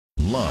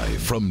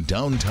Live from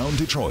downtown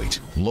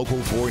Detroit, Local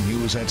 4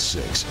 News at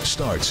 6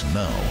 starts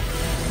now.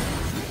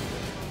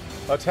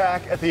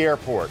 Attack at the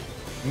airport.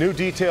 New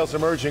details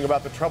emerging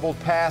about the troubled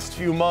past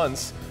few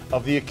months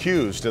of the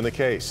accused in the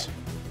case.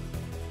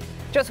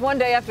 Just one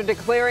day after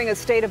declaring a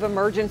state of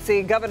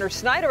emergency, Governor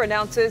Snyder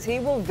announces he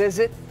will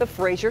visit the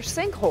Fraser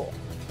sinkhole.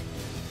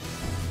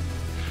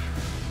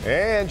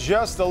 And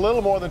just a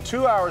little more than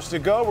 2 hours to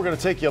go. We're going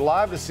to take you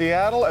live to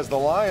Seattle as the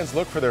Lions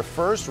look for their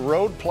first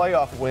road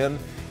playoff win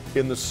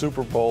in the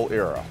Super Bowl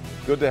era.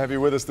 Good to have you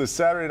with us this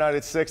Saturday night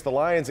at 6. The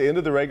Lions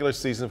ended the regular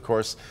season, of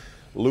course,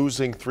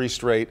 losing 3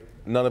 straight.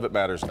 None of it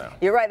matters now.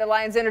 You're right. The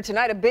Lions enter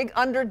tonight a big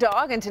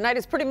underdog, and tonight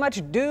is pretty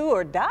much do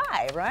or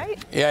die, right?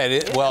 Yeah,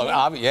 it is.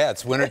 Well, yeah,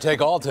 it's winner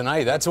take all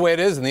tonight. That's the way it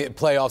is in the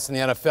playoffs in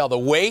the NFL. The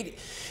wait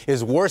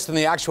is worse than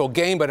the actual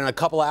game, but in a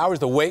couple of hours,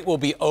 the wait will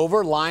be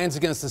over. Lions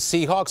against the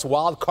Seahawks,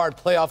 wild card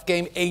playoff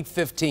game,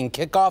 8:15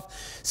 kickoff.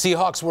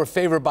 Seahawks were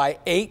favored by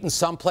 8. In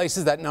some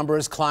places, that number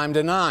has climbed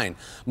to 9.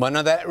 But none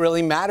of that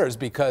really matters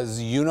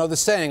because you know the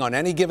saying, on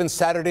any given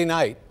Saturday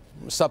night,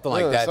 something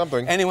like that.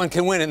 Anyone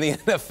can win in the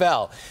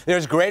NFL.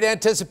 There's great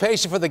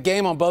anticipation for the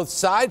game on both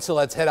sides, so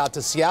let's head out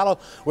to Seattle,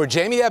 where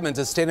Jamie Edmonds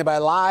is standing by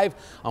live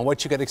on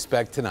what you can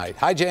expect tonight.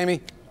 Hi, Jamie.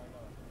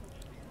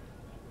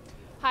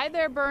 Hi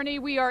there, Bernie.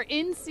 We are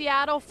in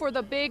Seattle for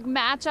the big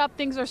matchup.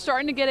 Things are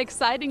starting to get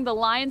exciting. The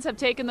Lions have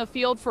taken the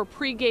field for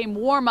pregame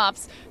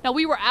warm-ups. Now,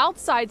 we were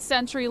outside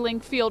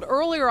CenturyLink Field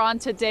earlier on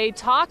today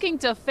talking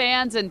to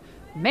fans, and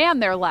man,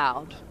 they're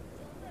loud.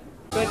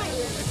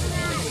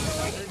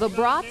 The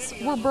brats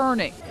were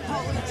burning.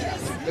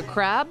 The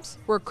crabs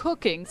were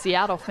cooking.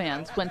 Seattle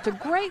fans went to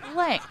great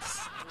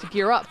lengths to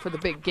gear up for the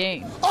big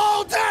game.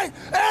 All day,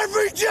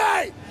 every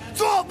day,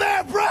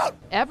 12-man proud.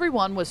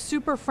 Everyone was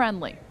super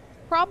friendly,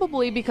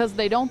 probably because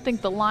they don't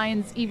think the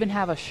Lions even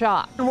have a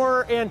shot.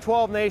 We're in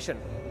 12 Nation,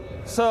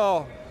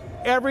 so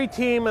every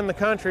team in the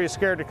country is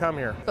scared to come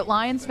here. But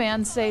Lions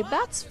fans say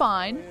that's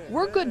fine.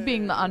 We're good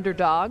being the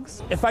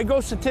underdogs. If I go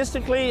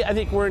statistically, I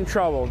think we're in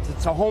trouble.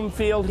 It's a home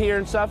field here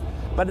and stuff.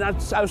 But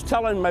I was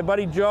telling my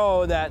buddy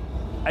Joe that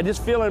I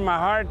just feel in my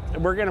heart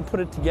we're going to put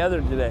it together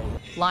today.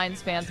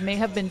 Lions fans may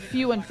have been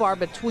few and far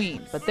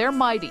between, but they're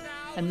mighty,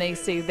 and they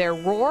say their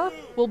roar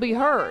will be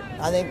heard.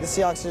 I think the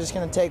Seahawks are just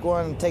going to take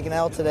one and take an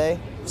L today.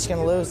 Just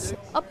going to lose.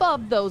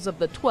 Above those of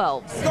the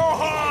 12s. Go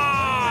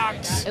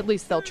Hawks! At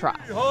least they'll try.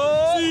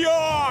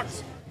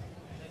 Seahawks!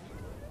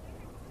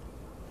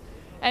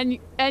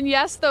 And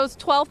yes, those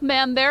 12th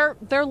men, they're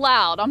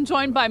loud. I'm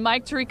joined by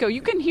Mike Tirico.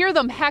 You can hear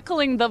them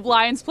heckling the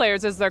Lions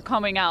players as they're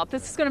coming out.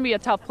 This is going to be a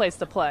tough place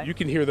to play. You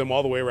can hear them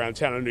all the way around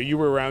town. I know you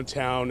were around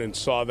town and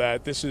saw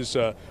that. This is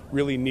a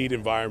really neat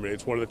environment.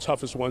 It's one of the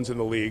toughest ones in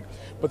the league.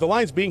 But the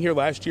Lions being here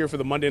last year for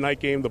the Monday night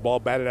game, the ball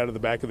batted out of the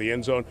back of the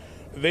end zone.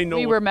 They know.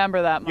 We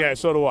remember that, Mike. Yeah,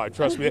 so do I.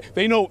 Trust me.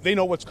 They know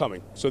what's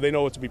coming, so they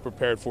know what to be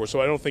prepared for.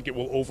 So I don't think it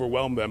will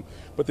overwhelm them.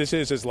 But this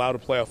is as loud a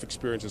playoff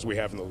experience as we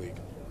have in the league.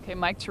 Okay,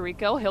 Mike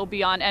Tirico, he'll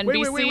be on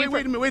NBC.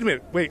 Wait a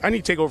minute. Wait, I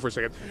need to take over for a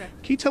second. Okay.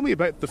 Can you tell me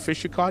about the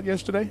fish you caught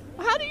yesterday?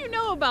 How do you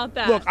know about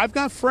that? Look, I've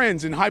got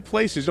friends in high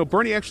places. You know,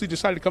 Bernie actually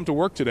decided to come to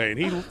work today, and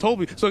he told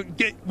me. So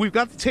we've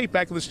got the tape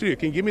back in the studio.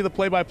 Can you give me the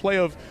play-by-play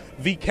of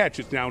the catch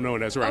it's now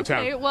known as around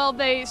town? Okay, well,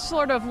 they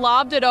sort of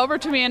lobbed it over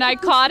to me, and I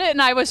caught it,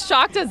 and I was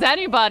shocked as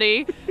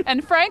anybody.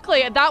 And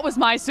frankly, that was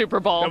my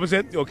Super Bowl. That was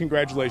it? Oh,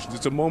 congratulations.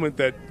 It's a moment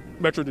that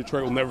Metro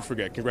Detroit will never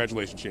forget.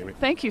 Congratulations, Jamie.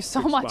 Thank you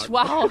so much.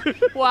 Wow.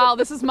 Wow,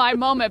 this is my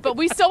moment. But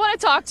we still want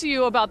to talk to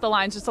you about the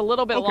Lions just a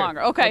little bit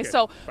longer. Okay,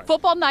 so fine.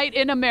 Football Night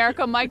in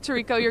America. Mike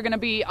Tirico, you're going to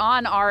be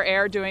on our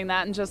air doing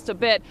that in just a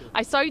bit.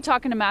 I saw you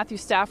talking to Matthew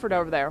Stafford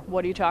over there.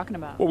 What are you talking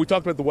about? Well, we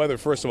talked about the weather,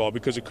 first of all,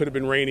 because it could have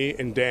been rainy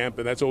and damp,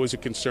 and that's always a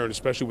concern,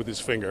 especially with his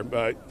finger.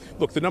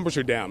 Look, the numbers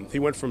are down. He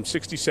went from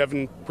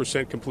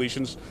 67%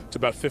 completions to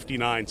about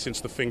 59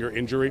 since the finger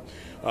injury.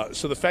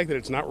 So the fact that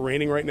it's not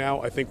raining right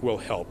now, I think will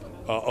help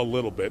a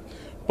little bit.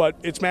 But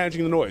it's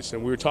managing the noise,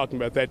 and we were talking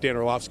about that. Dan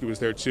Orlovsky was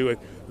there too, and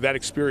that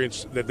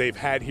experience that they've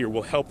had here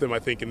will help them, I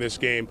think, in this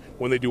game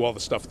when they do all the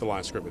stuff at the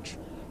line of scrimmage.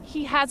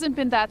 He hasn't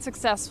been that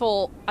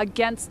successful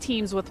against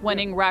teams with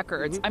winning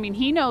records. I mean,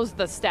 he knows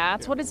the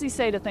stats. What does he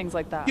say to things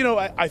like that? You know,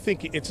 I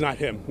think it's not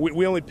him.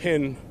 We only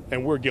pin,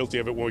 and we're guilty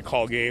of it when we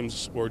call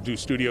games or do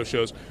studio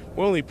shows,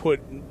 we only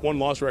put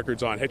one-loss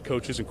records on head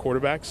coaches and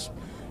quarterbacks.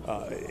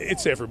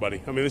 It's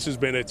everybody. I mean, this has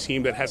been a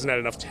team that hasn't had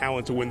enough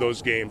talent to win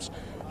those games.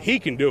 He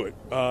can do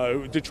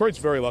it. Detroit's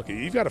very lucky.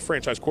 You've got a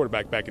franchise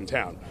quarterback back in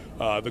town.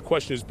 The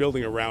question is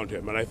building around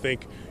him. And I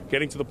think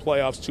getting to the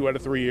playoffs 2 out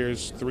of 3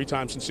 years, 3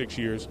 times in 6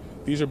 years,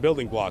 these are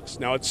building blocks.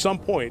 Now, at some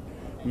point,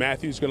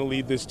 Matthew's going to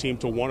lead this team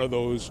to one of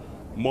those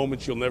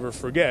moments you'll never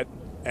forget,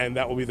 and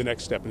that will be the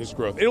next step in his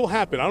growth. It'll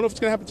happen. I don't know if it's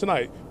going to happen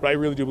tonight, but I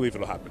really do believe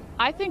it'll happen.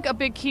 I think a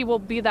big key will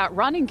be that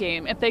running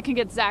game. If they can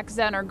get Zach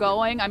Zenner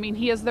going, I mean,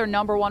 he is their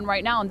 #1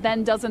 right now, and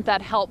then doesn't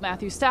that help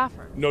Matthew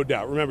Stafford? no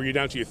doubt. Remember, you're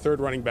down to your third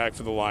running back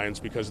for the Lions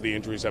because of the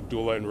injuries,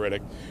 Abdullah and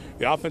Riddick.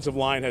 The offensive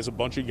line has a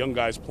bunch of young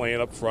guys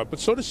playing up front, but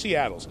so does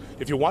Seattle's.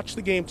 If you watch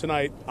the game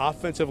tonight,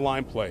 offensive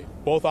line play.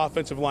 Both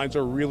offensive lines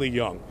are really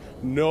young.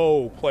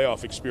 No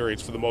playoff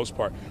experience for the most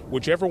part.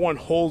 Whichever one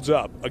holds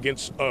up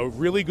against a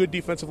really good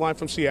defensive line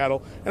from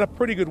Seattle and a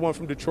pretty good one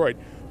from Detroit,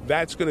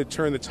 that's going to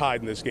turn the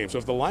tide in this game. So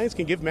if the Lions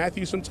can give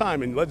Matthews some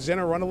time and let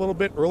Zenner run a little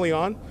bit early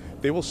on,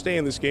 they will stay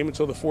in this game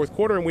until the fourth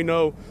quarter, and we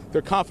know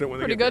they're confident when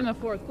they get there. Pretty good in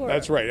the fourth quarter.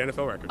 That's right,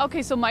 NFL record.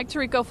 Okay, so Mike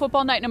Tirico,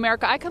 Football Night in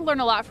America. I could learn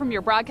a lot from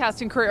your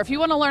broadcasting career. If you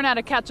want to learn how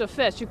to catch a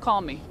fish, you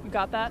call me. You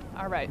got that?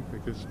 All right.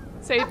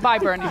 Say bye,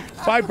 Bernie.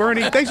 Bye,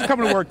 Bernie. Thanks for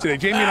coming to work today.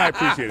 Jamie and I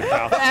appreciate it,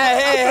 pal.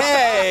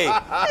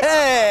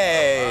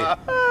 Hey.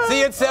 See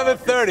you at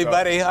 7:30,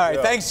 buddy. All right,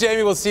 thanks,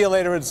 Jamie. We'll see you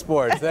later in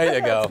sports. There you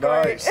go.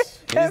 Nice.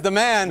 He's the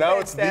man. Now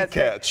it's the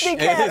catch.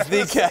 It is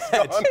the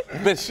catch.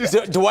 But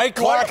Dwight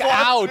Clark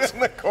out.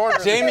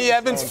 Jamie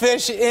Evans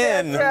fish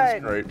in.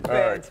 That's great. All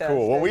right,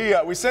 cool.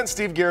 Well, we sent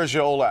Steve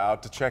Garagiola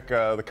out to check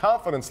the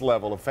confidence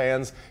level of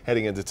fans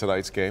heading into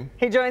tonight's game.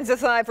 He joins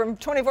us live from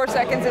 24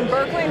 Seconds in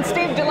Berkeley. And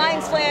Steve, do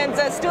Lions fans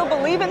still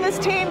believe in this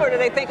team, or do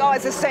they think, oh,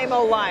 it's the same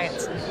old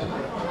Lions?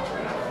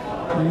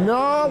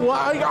 No, well,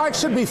 I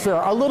should be fair,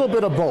 a little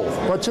bit of both.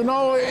 But, you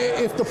know,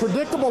 if the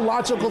predictable,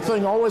 logical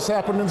thing always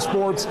happened in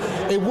sports,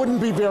 it wouldn't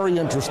be very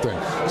interesting.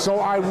 So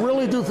I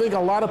really do think a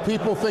lot of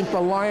people think the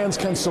Lions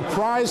can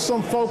surprise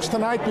some folks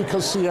tonight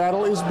because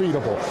Seattle is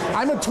beatable.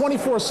 I'm at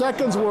 24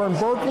 Seconds. We're in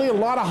Berkeley. A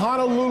lot of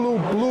Honolulu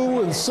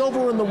blue and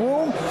silver in the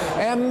room,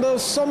 and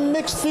some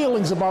mixed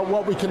feelings about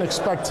what we can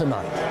expect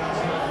tonight.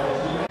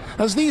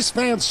 As these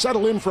fans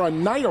settle in for a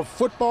night of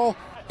football,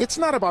 it's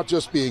not about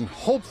just being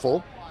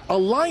hopeful. A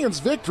Lions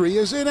victory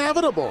is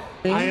inevitable.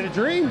 I had a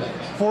dream.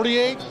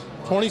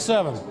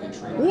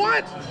 48-27.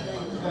 What?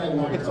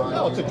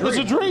 It's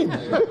a dream.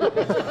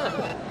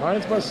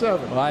 Lions by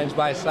 7. Lions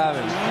by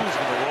 7.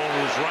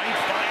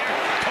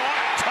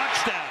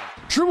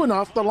 True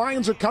enough, the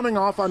Lions are coming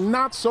off a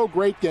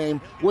not-so-great game,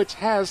 which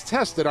has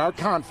tested our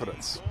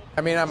confidence.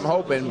 I mean, I'm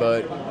hoping,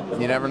 but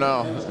you never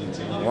know.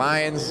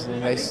 Lions,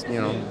 you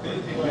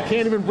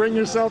can't even bring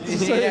yourself to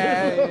say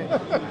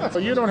it. So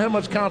you don't have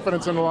much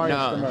confidence in the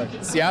Lions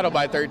tonight. Seattle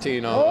by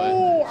 13.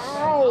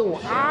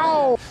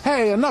 Ow.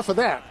 Hey, enough of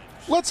that.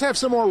 Let's have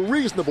some more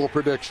reasonable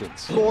predictions.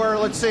 Score,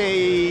 let's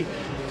say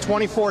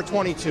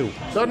 24-22.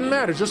 Doesn't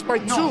matter, just by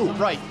 2.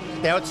 Right.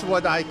 That's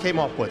what I came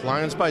up with.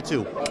 Lions by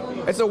 2.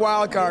 It's a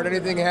wild card.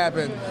 Anything can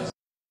happen.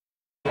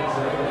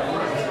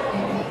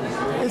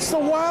 It's the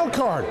wild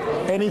card.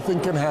 Anything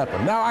can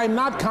happen. Now, I'm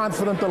not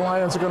confident the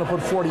Lions are going to put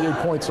 48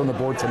 points on the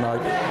board tonight,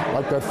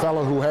 like that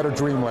fellow who had a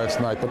dream last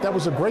night. But that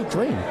was a great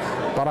dream.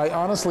 But I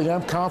honestly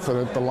am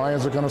confident the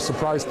Lions are going to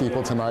surprise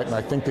people tonight, and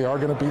I think they are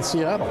going to beat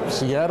Seattle.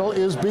 Seattle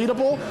is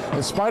beatable.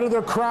 In spite of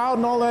their crowd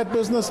and all that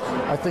business,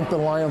 I think the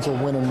Lions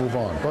will win and move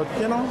on. But,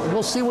 you know,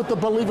 we'll see what the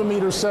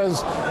Believer-meter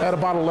says at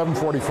about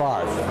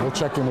 11:45. We'll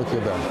check in with you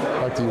then.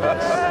 Back to you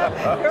guys.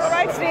 You're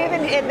right, Steve,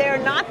 and they're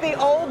not the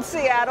old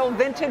Seattle,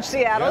 vintage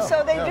Seattle,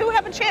 so they do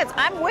have a chance.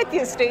 I'm with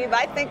you, Steve.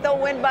 I think they'll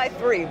win by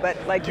 3, but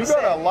like you said.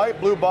 You got a light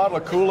blue bottle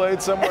of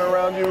Kool-Aid somewhere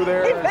around you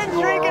there? We've been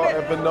drinking it.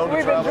 We've been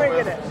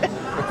drinking it.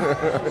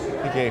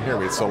 He can't hear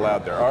me. It's so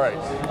loud there. All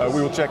right.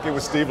 We will check in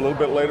with Steve a little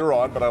bit later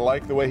on, but I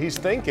like the way he's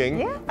thinking.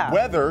 Yeah.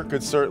 Weather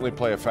could certainly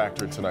play a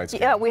factor in tonight's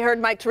game. Yeah, we heard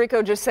Mike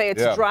Tirico just say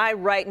it's dry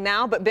right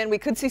now, but Ben, we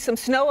could see some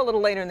snow a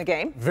little later in the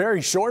game.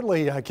 Very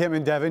shortly, Kim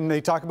and Devin.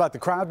 They talk about the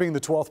crowd being the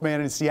 12th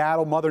man in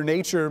Seattle. Mother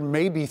Nature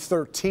may be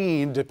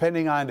 13,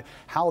 depending on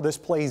how this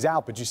plays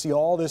out. But you see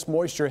all this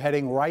moisture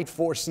heading right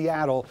for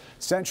Seattle.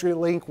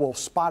 CenturyLink will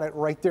spot it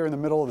right there in the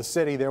middle of the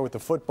city there with the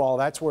football.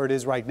 That's where it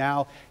is right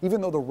now.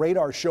 Even though the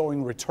radar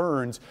showing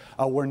returns,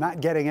 we're not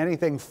getting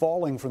anything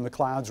falling from the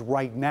clouds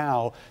right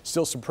now.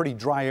 Still some pretty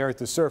dry air at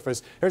the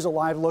surface. Here's a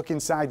live look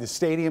inside the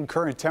stadium.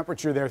 Current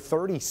temperature there,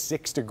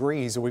 36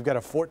 degrees. And we've got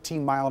a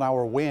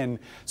 14-mile-an-hour wind.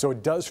 So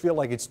it does feel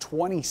like it's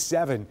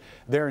 27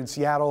 there in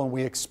Seattle. And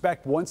we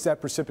expect once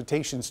that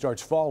precipitation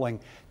starts falling,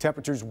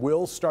 temperatures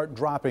will start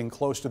dropping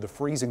close to the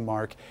freezing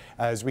mark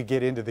as we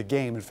get into the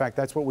game. In fact,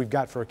 that's what we've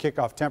got for a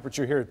kickoff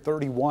temperature here at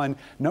 31.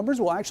 Numbers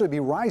will actually be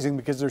rising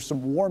because there's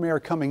some warm air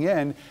coming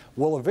in.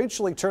 We'll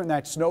eventually turn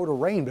that snow to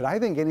rain, but I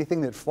think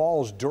anything that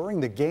falls during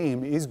the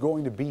game is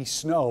going to be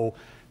snow.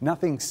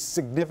 Nothing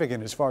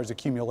significant as far as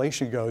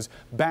accumulation goes.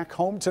 Back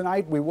home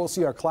tonight, we will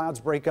see our clouds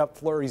break up,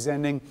 flurries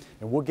ending,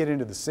 and we'll get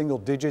into the single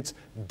digits.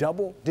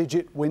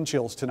 Double-digit wind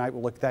chills tonight.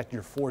 We'll look at that in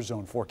your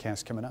 4-zone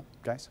forecast coming up,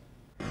 guys.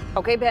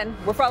 Okay, Ben,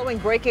 we're following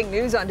breaking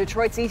news on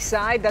Detroit's east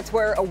side. That's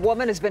where a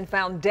woman has been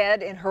found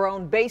dead in her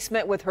own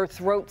basement with her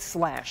throat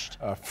slashed.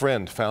 A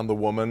friend found the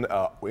woman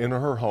in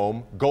her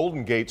home,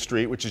 Golden Gate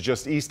Street, which is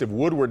just east of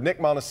Woodward. Nick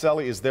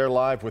Monticelli is there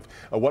live with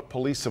what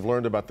police have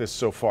learned about this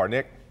so far.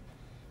 Nick?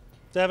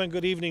 Devin,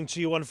 good evening to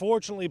you.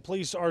 Unfortunately,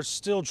 police are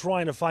still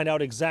trying to find out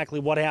exactly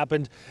what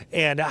happened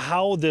and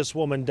how this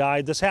woman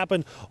died. This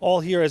happened all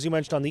here, as you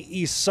mentioned, on the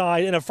east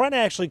side. And a friend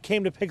actually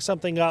came to pick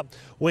something up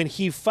when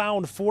he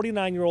found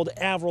 49-year-old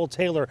Avril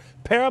Taylor.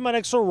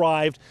 Paramedics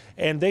arrived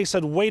and they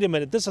said, wait a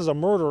minute, this is a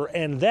murder.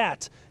 And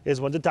that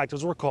is when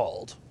detectives were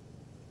called.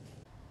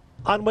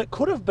 On what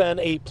could have been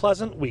a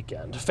pleasant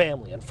weekend,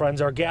 family and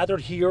friends are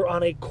gathered here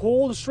on a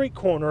cold street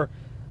corner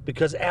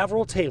because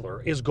Avril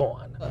Taylor is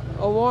gone.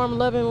 A warm,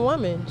 loving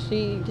woman.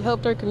 She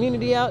helped her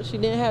community out. She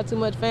didn't have too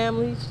much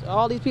family.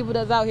 All these people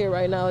that's out here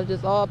right now is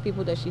just all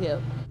people that she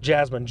helped.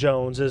 Jasmine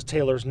Jones is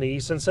Taylor's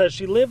niece and says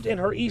she lived in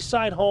her East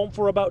Side home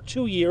for about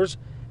 2 years,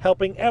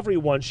 helping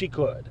everyone she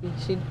could.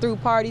 She threw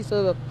parties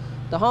for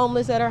the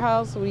homeless at her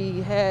house.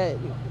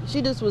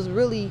 She just was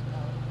really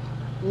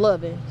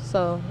loving.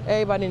 So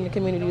everybody in the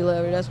community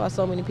loved her. That's why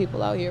so many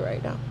people out here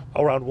right now.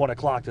 Around 1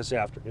 o'clock this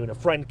afternoon, a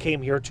friend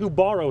came here to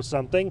borrow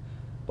something,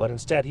 but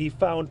instead he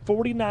found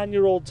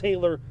 49-year-old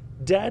Taylor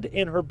dead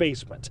in her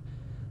basement.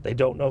 They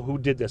don't know who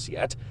did this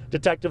yet.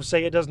 Detectives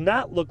say it does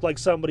not look like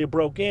somebody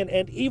broke in,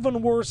 and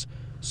even worse,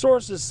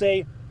 sources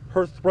say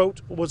her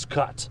throat was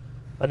cut.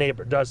 A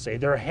neighbor does say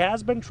there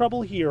has been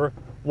trouble here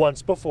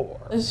once before.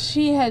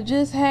 She had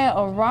just had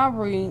a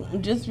robbery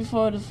just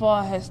before the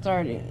fall had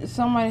started.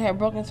 Somebody had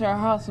broken into her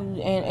house and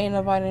ain't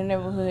nobody in the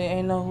neighborhood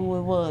ain't know who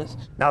it was.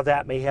 Now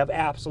that may have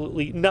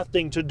absolutely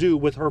nothing to do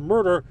with her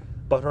murder,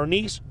 but her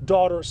niece,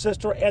 daughter,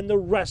 sister, and the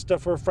rest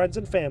of her friends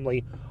and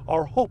family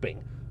are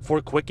hoping for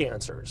quick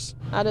answers.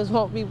 I just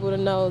want people to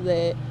know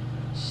that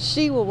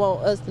she will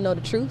want us to know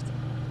the truth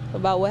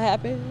about what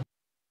happened.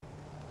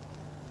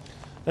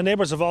 The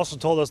neighbors have also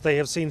told us they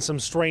have seen some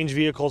strange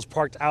vehicles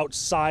parked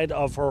outside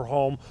of her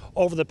home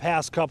over the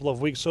past couple of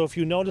weeks. So if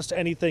you noticed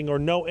anything or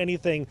know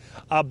anything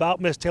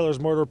about Miss Taylor's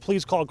murder,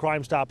 please call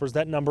Crime Stoppers.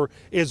 That number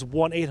is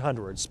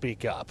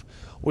 1-800-SPEAK-UP.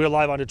 We're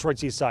live on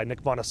Detroit's East Side.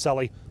 Nick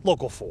Monticelli,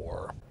 Local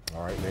 4.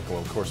 All right, Nick will,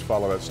 of course,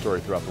 follow that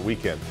story throughout the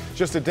weekend.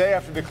 Just a day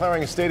after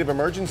declaring a state of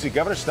emergency,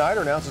 Governor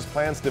Snyder announces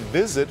plans to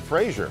visit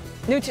Fraser.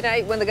 New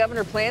tonight when the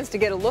governor plans to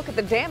get a look at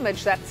the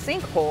damage that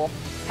sinkhole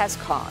has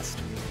caused.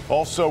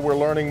 Also, we're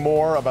learning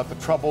more about the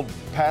troubled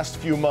past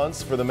few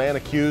months for the man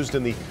accused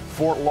in the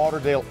Fort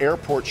Lauderdale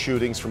airport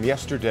shootings from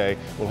yesterday.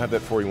 We'll have that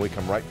for you when we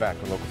come right back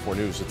on Local 4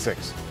 News at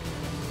 6.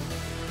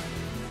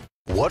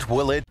 What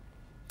will it?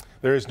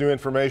 There is new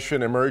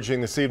information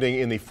emerging this evening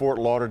in the Fort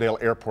Lauderdale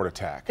airport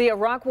attack. The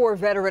Iraq War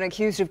veteran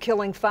accused of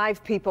killing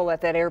 5 people at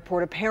that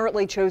airport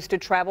apparently chose to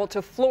travel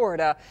to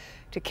Florida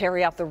to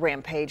carry out the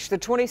rampage. The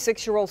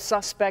 26-year-old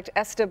suspect,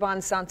 Esteban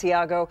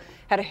Santiago,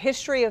 had a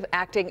history of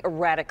acting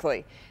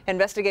erratically.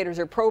 Investigators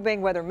are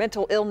probing whether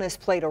mental illness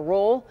played a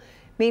role.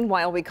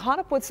 Meanwhile, we caught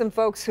up with some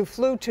folks who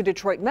flew to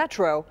Detroit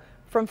Metro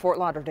from Fort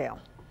Lauderdale.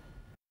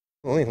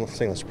 The only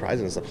thing that's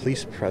surprising is the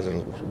police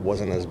presence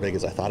wasn't as big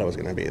as I thought it was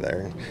going to be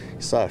there.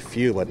 You saw a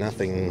few, but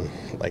nothing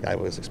like I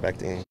was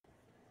expecting.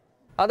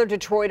 Other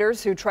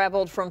Detroiters who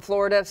traveled from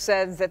Florida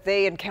said that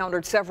they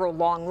encountered several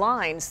long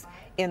lines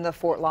in the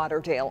Fort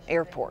Lauderdale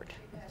airport.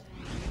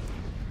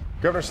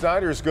 Governor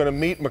Snyder is going to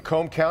meet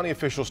Macomb County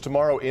officials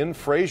tomorrow in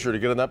Fraser to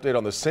get an update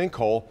on the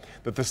sinkhole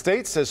that the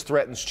state says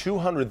threatens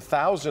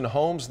 200,000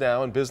 homes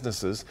now and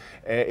businesses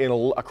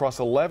across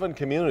 11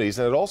 communities,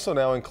 and it also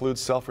now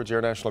includes Selfridge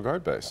Air National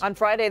Guard Base. On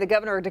Friday, the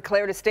governor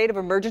declared a state of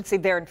emergency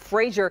there in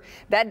Fraser.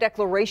 That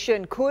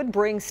declaration could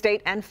bring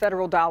state and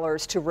federal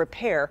dollars to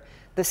repair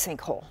the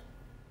sinkhole.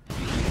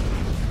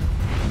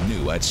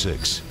 New at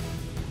 6.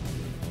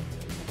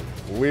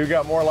 We've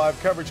got more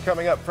live coverage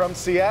coming up from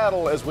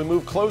Seattle as we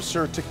move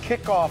closer to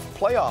kickoff.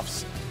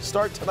 Playoffs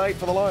start tonight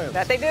for the Lions.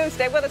 That they do.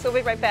 Stay with us. We'll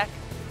be right back.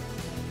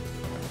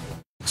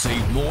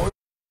 Save more.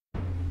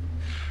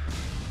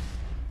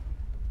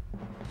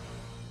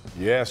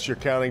 Yes, you're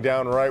counting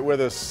down right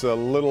with us. A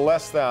little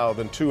less now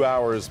than 2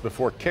 hours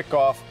before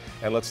kickoff.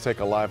 And let's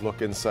take a live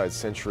look inside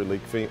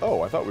CenturyLink Field.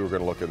 Oh, I thought we were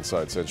going to look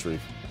inside CenturyLink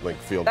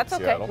Field. That's in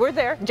okay. Seattle. We're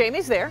there.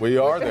 Jamie's there. We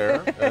are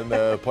there, and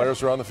the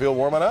players are on the field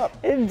warming up.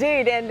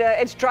 Indeed, and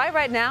it's dry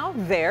right now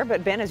there,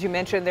 but Ben, as you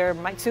mentioned, there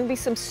might soon be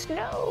some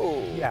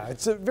snow. Yeah,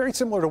 it's very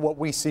similar to what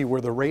we see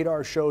where the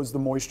radar shows the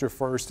moisture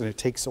first, and it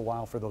takes a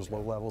while for those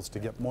low levels to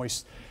get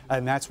moist,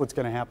 and that's what's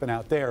going to happen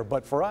out there.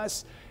 But for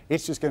us,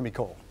 it's just going to be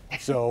cold.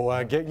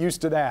 So get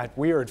used to that.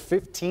 We are at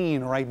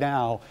 15 right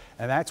now,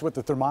 and that's what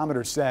the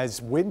thermometer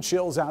says. Wind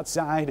chills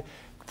outside,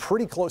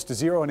 pretty close to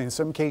 0, and in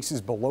some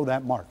cases below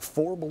that mark.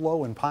 4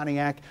 below in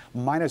Pontiac,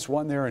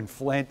 -1 there in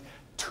Flint,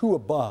 2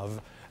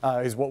 above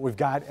is what we've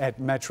got at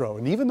Metro.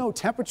 And even though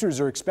temperatures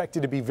are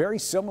expected to be very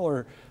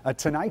similar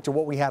tonight to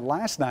what we had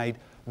last night,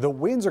 the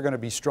winds are going to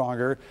be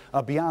stronger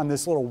beyond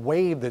this little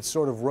wave that's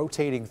sort of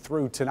rotating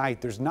through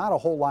tonight. There's not a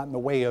whole lot in the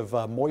way of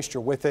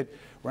moisture with it.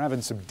 We're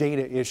having some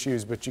data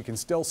issues, but you can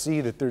still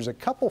see that there's a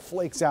couple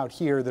flakes out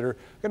here that are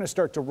going to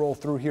start to roll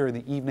through here in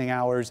the evening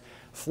hours.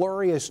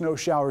 Flurry of snow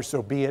showers,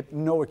 so be it.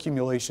 No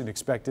accumulation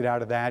expected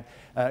out of that.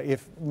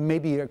 If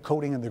maybe a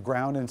coating in the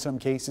ground in some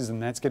cases,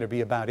 and that's going to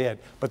be about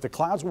it. But the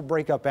clouds will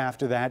break up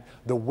after that.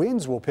 The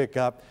winds will pick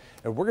up.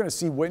 And we're going to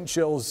see wind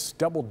chills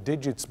double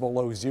digits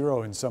below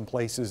zero in some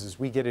places as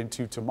we get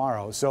into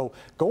tomorrow. So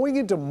going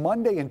into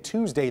Monday and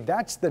Tuesday,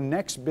 that's the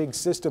next big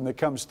system that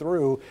comes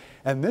through.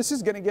 And this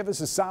is going to give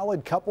us a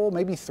solid couple,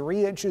 maybe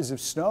 3 inches of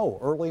snow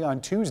early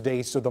on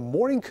Tuesday. So the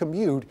morning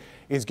commute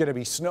is going to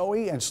be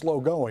snowy and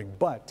slow going,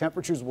 but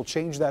temperatures will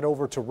change that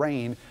over to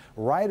rain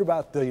right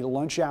about the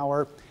lunch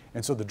hour.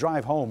 And so the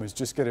drive home is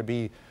just going to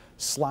be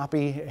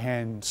sloppy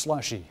and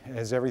slushy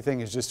as everything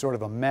is just sort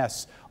of a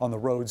mess on the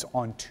roads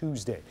on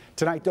Tuesday.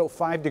 Tonight, though,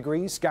 5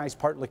 degrees, skies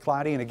partly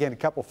cloudy, and again, a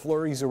couple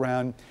flurries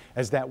around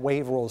as that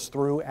wave rolls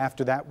through.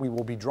 After that, we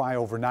will be dry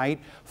overnight.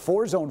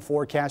 4-zone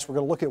forecast. We're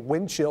going to look at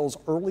wind chills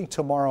early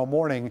tomorrow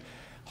morning.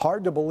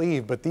 Hard to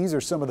believe, but these are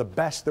some of the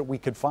best that we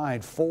could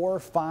find. 4,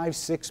 5,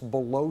 6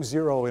 below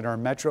zero in our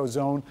metro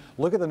zone.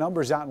 Look at the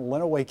numbers out in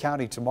Lenawee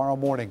County tomorrow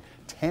morning.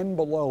 10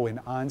 below in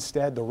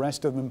Onstead. The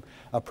rest of them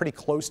pretty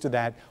close to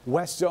that.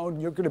 West zone,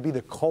 you're going to be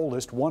the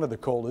coldest, one of the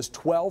coldest.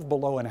 12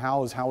 below in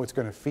Howell is how it's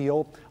going to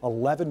feel.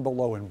 11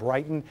 below in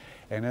Brighton.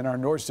 And in our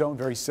north zone,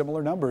 very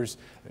similar numbers.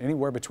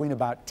 Anywhere between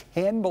about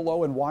 10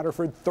 below in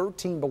Waterford,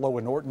 13 below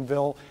in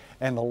Nortonville,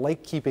 and the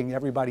lake keeping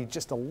everybody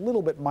just a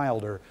little bit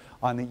milder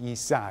on the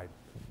east side.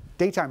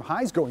 Daytime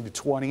highs going to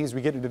 20 as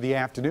we get into the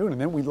afternoon, and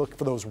then we look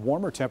for those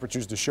warmer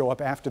temperatures to show up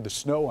after the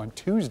snow on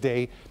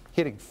Tuesday,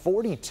 hitting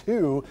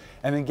 42,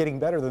 and then getting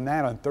better than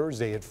that on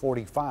Thursday at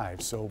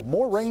 45. So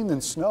more rain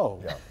than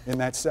snow in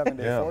that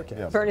 7-day forecast.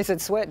 Yeah. Bernie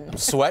said sweating. I'm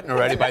sweating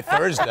already by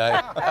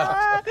Thursday.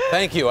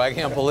 Thank you. I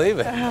can't believe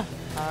it. All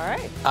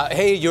right.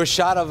 Hey, your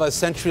shot of a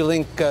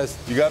CenturyLink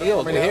you got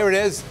field. it? Here it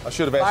is. I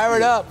should have asked Fire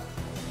it up.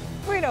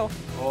 We know.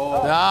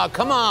 Oh,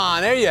 come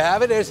on. There you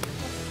have it.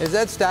 Is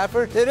that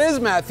Stafford? It is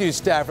Matthew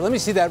Stafford. Let me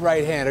see that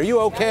right hand. Are you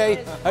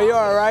okay? Are you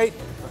all right?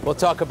 We'll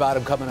talk about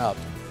him coming up.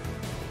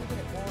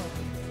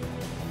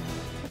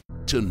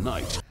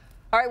 Tonight.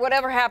 All right,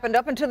 whatever happened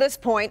up until this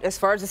point, as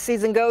far as the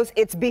season goes,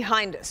 it's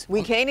behind us.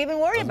 We can't even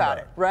worry about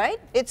it, right?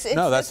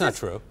 No, that's not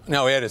true.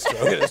 No, it is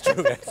true. It is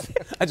true.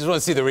 I just want to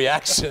see the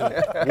reaction.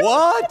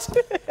 What?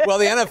 Well,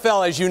 the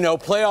NFL, as you know,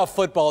 playoff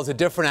football is a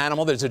different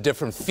animal. There's a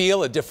different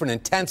feel, a different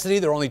intensity.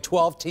 There are only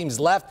 12 teams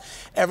left.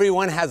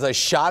 Everyone has a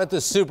shot at the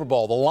Super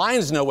Bowl. The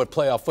Lions know what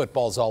playoff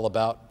football is all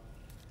about.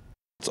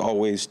 It's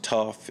always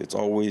tough. It's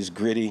always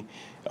gritty.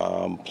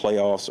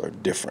 Playoffs are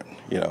different.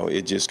 You know,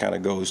 it just kind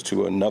of goes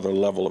to another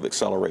level of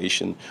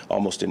acceleration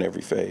almost in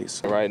every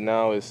phase. Right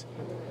now, it's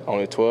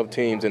only 12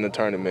 teams in the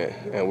tournament,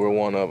 and we're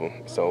one of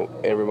them. So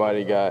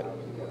everybody got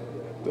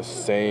the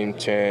same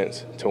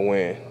chance to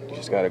win. You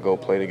just got to go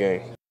play the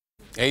game.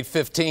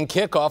 8:15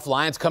 kickoff.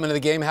 Lions come into the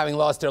game having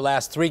lost their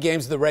last 3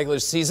 games of the regular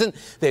season.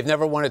 They've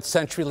never won at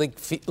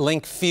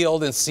CenturyLink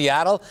Field in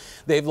Seattle.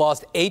 They've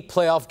lost 8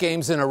 playoff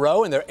games in a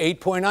row, and they're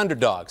 8-point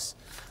underdogs.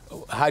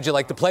 How'd you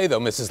like to play,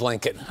 though, Mrs.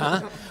 Lincoln,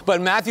 huh? But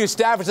Matthew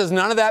Stafford says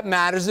none of that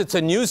matters. It's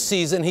a new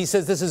season. He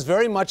says this is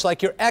very much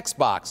like your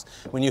Xbox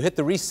when you hit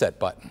the reset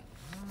button.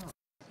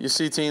 You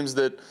see teams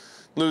that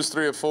lose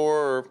 3 or 4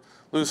 or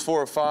lose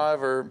 4 or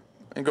 5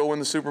 and go win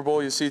the Super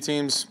Bowl. You see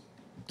teams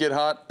get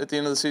hot at the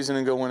end of the season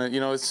and go win it. You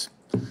know, it's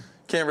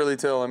can't really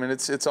tell. I mean,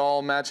 it's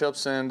all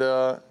matchups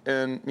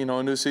and you know,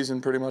 a new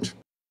season pretty much.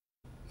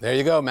 There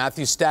you go,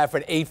 Matthew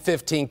Stafford,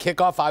 8:15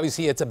 kickoff.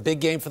 Obviously, it's a big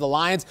game for the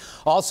Lions.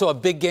 Also a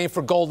big game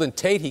for Golden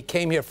Tate. He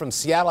came here from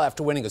Seattle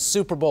after winning a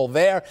Super Bowl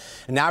there,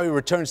 and now he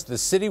returns to the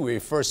city where he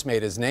first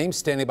made his name.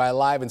 Standing by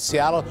live in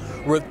Seattle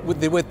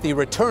with the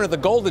return of the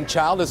Golden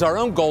Child is our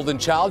own Golden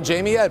Child,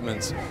 Jamie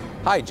Edmonds.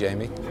 Hi,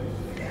 Jamie.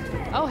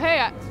 Oh, hey,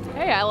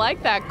 I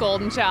like that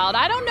Golden Child.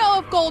 I don't know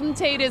if Golden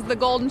Tate is the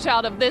Golden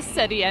Child of this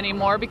city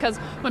anymore, because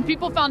when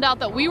people found out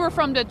that we were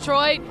from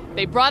Detroit,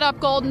 they brought up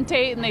Golden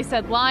Tate and they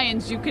said,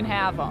 Lions, you can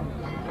have them.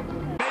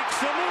 Makes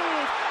the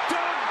move.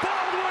 Doug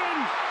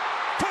Baldwin.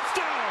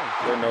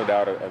 Touchdown. They're no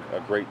doubt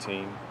a great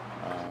team,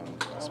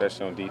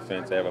 especially on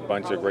defense. They have a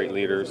bunch of great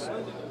leaders,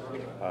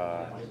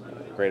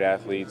 great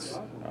athletes.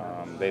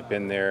 They've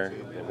been there.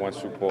 They've won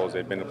Super Bowls.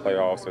 They've been to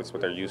playoffs. That's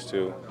what they're used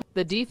to.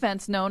 The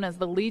defense, known as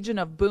the Legion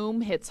of Boom,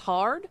 hits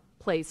hard,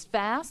 plays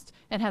fast,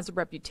 and has a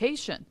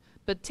reputation.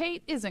 But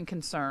Tate isn't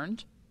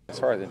concerned. As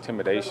far as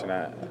intimidation,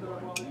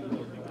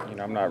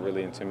 I'm not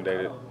really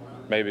intimidated.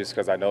 Maybe it's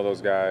because I know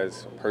those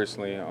guys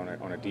personally on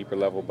a deeper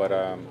level. But,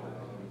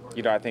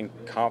 I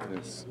think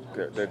confidence,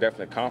 they're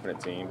definitely a confident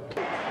team.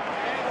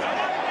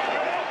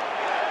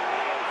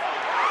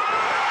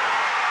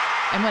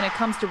 And when it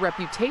comes to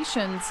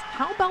reputations,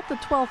 how about the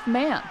 12th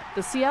man,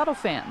 the Seattle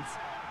fans?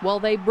 Well,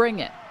 they bring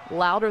it,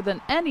 louder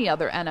than any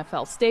other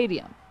NFL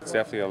stadium. It's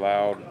definitely a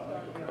loud,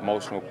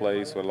 emotional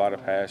place with a lot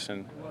of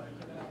passion,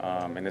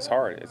 and it's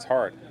hard. It's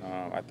hard.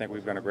 I think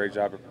we've done a great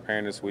job of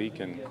preparing this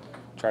week and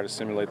try to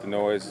simulate the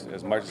noise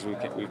as much as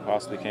we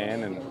possibly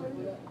can, and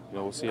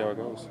we'll see how it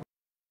goes.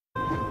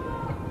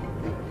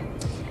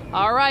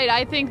 All right,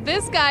 I think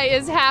this guy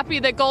is happy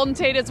that Golden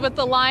Tate is with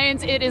the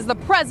Lions. It is the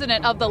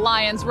president of the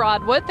Lions,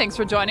 Rod Wood. Thanks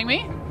for joining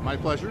me. My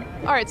pleasure.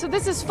 All right, so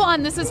this is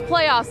fun. This is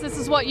playoffs. This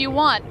is what you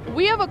want.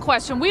 We have a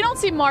question. We don't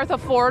see Martha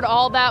Ford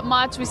all that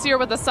much. We see her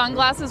with the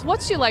sunglasses.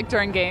 What's she like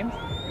during games?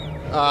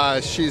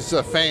 She's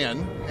a fan,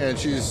 and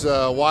she's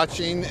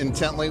watching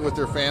intently with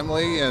her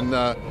family, and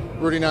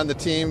rooting on the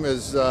team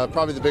is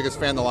probably the biggest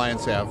fan the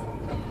Lions have.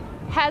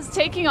 Has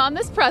taking on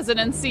this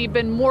presidency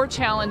been more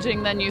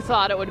challenging than you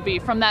thought it would be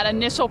from that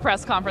initial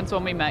press conference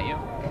when we met you?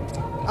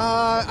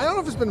 I don't know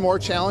if it's been more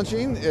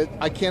challenging.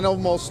 I can't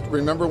almost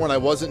remember when I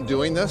wasn't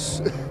doing this.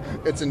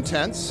 It's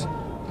intense.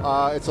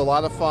 It's a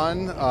lot of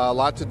fun, a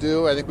lot to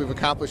do. I think we've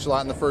accomplished a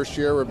lot in the first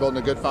year. We're building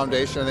a good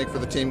foundation, I think, for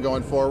the team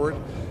going forward.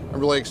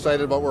 I'm really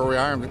excited about where we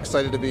are. I'm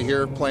excited to be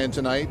here playing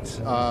tonight,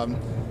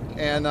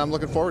 and I'm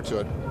looking forward to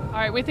it. All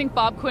right, we think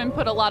Bob Quinn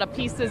put a lot of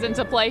pieces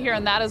into play here,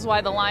 and that is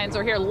why the Lions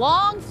are here.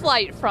 Long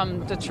flight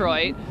from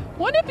Detroit.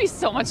 Wouldn't it be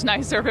so much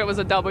nicer if it was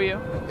a W?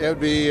 It would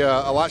be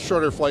a lot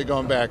shorter flight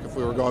going back if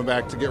we were going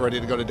back to get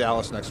ready to go to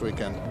Dallas next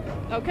weekend.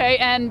 Okay,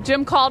 and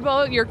Jim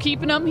Caldwell, you're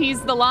keeping him.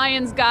 He's the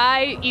Lions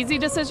guy. Easy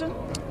decision?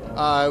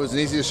 It was an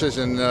easy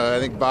decision. I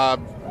think Bob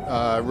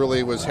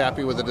really was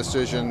happy with the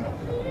decision.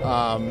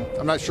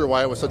 I'm not sure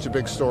why it was such a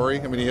big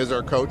story. I mean, he is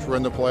our coach. We're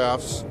in the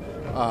playoffs.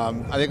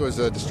 I think it was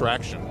a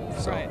distraction.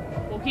 So. Right.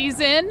 Well, he's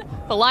in.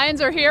 The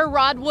Lions are here.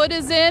 Rod Wood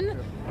is in.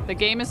 The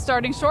game is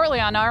starting shortly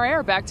on our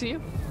air. Back to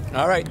you.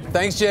 All right.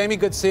 Thanks, Jamie.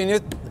 Good seeing you.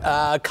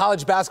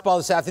 College basketball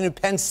this afternoon.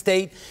 Penn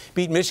State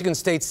beat Michigan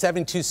State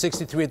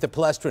 72-63 at the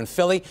Palestra in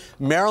Philly.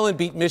 Maryland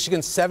beat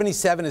Michigan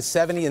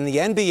 77-70 in the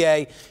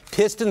NBA.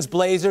 Pistons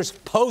Blazers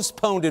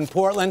postponed in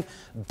Portland.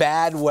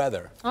 Bad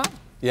weather. Huh?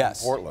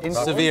 Yes. Portland.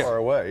 Not severe. far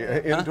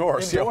away.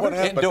 Indoors. Huh?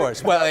 Yeah,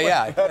 Indoors. Well,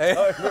 yeah.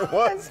 It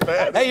was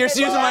bad. Hey, you're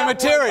using my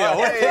material.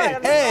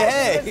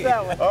 Hey.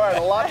 All right,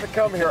 a lot to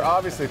come here,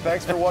 obviously.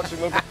 Thanks for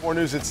watching Local 4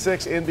 News at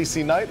 6.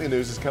 NBC Nightly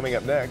News is coming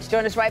up next.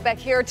 Join us right back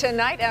here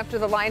tonight after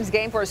the Lions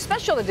game for a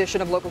special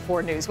edition of Local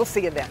 4 News. We'll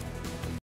see you then.